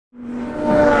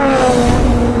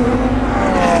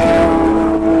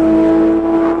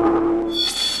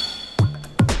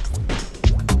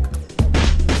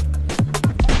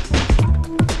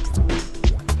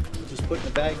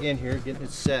here, getting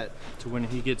it set to when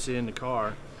he gets in the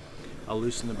car, I'll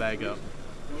loosen the bag up,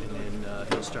 and then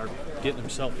he'll start getting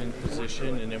himself in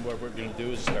position, and then what we're going to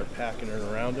do is start packing it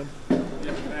around him,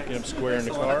 get him square in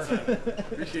the car,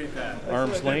 Appreciate that.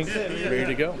 arm's length, ready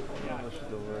to go. That's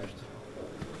the worst.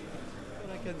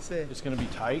 What I can say. It's going to be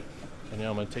tight, and then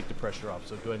I'm going to take the pressure off,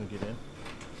 so go ahead and get in.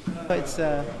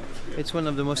 It's one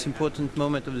of the most important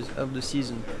moments of the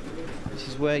season. This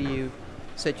is where you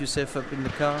set yourself up in the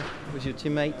car with your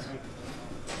teammate,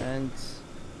 and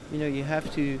you know you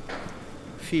have to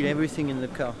feel everything in the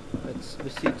car. The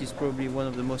seat is probably one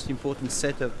of the most important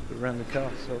setup around the car.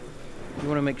 So you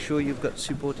want to make sure you've got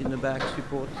support in the back,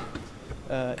 support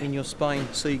in your spine,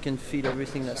 so you can feel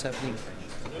everything that's happening.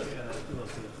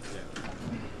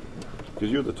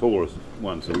 Because you're the tallest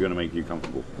one, so we're going to make you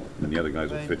comfortable, and the other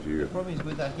guys will fit you. The problem is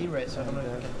with that e-race, I don't know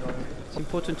if you can drive. It's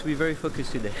important to be very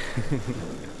focused today.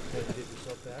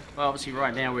 Well, obviously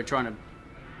right now we're trying to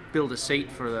build a seat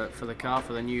for the car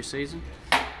for the new season.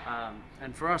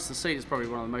 And for us, the seat is probably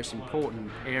one of the most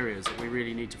important areas that we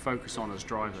really need to focus on as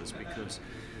drivers, because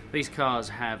these cars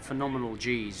have phenomenal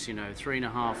Gs, you know,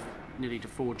 3.5, nearly to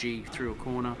 4G through a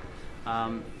corner.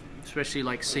 Especially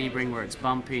like Sebring, where it's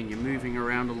bumpy and you're moving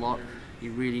around a lot,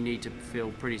 you really need to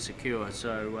feel pretty secure.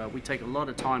 So we take a lot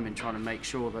of time in trying to make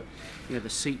sure that, you know, the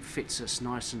seat fits us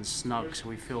nice and snug, so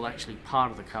we feel actually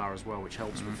part of the car as well, which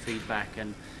helps with feedback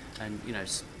and you know,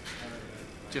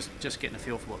 just getting a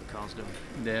feel for what the car's doing.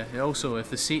 Yeah, also if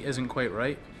the seat isn't quite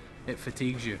right, it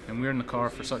fatigues you, and we're in the car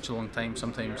for such a long time,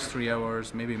 sometimes 3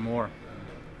 hours, maybe more,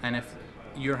 and if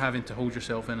you're having to hold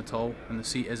yourself in at all and the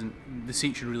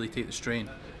seat should really take the strain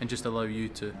and just allow you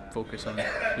to focus on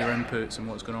your inputs and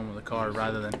what's going on with the car,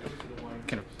 rather than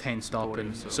kind of tensed up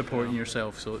and supporting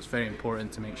yourself. So it's very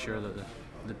important to make sure that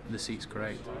the seat's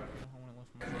correct.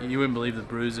 You wouldn't believe the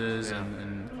bruises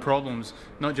and problems,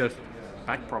 not just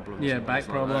Back problems. yeah, back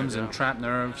problems like that, and trapped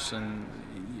nerves, and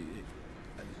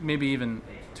maybe even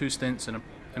 2 stints in an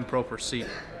improper seat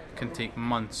can take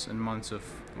months and months of.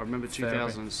 I remember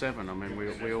 2007. I mean,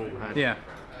 we all had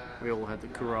we all had the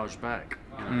Courage back.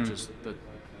 You know, just that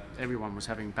everyone was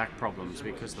having back problems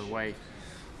because the way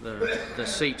the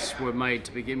seats were made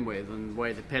to begin with and the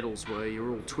way the pedals were, you're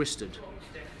all twisted.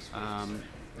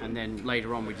 And then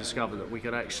later on we discovered that we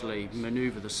could actually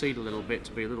manoeuvre the seat a little bit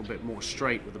to be a little bit more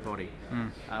straight with the body,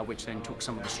 which then took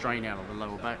some of the strain out of the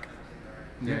lower back.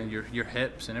 Yeah, your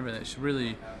hips and everything. It's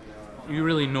really, you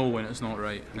really know when it's not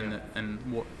right, and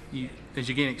what you, as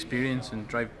you gain experience and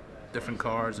drive different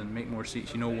cars and make more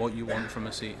seats, you know what you want from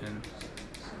a seat,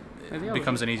 and it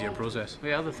becomes an easier process.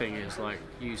 The other thing is, like,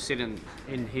 you sit in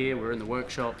here, we're in the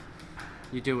workshop,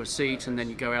 you do a seat, and then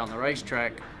you go out on the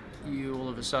racetrack, you all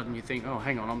of a sudden you think, oh,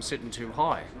 hang on, I'm sitting too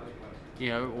high, you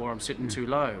know, or I'm sitting too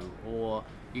low, or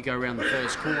you go around the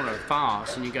first corner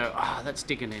fast and you go, that's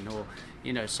digging in, or,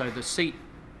 you know, so the seat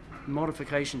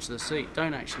modifications to the seat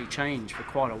don't actually change for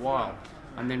quite a while,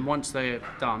 and then once they're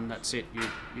done, that's it.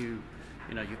 You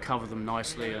know, you cover them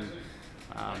nicely, and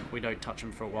we don't touch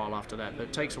them for a while after that. But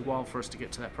it takes a while for us to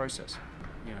get to that process.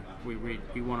 You know,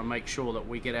 we want to make sure that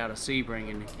we get out of Sebring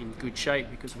in good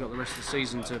shape, because we've got the rest of the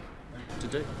season to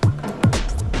do.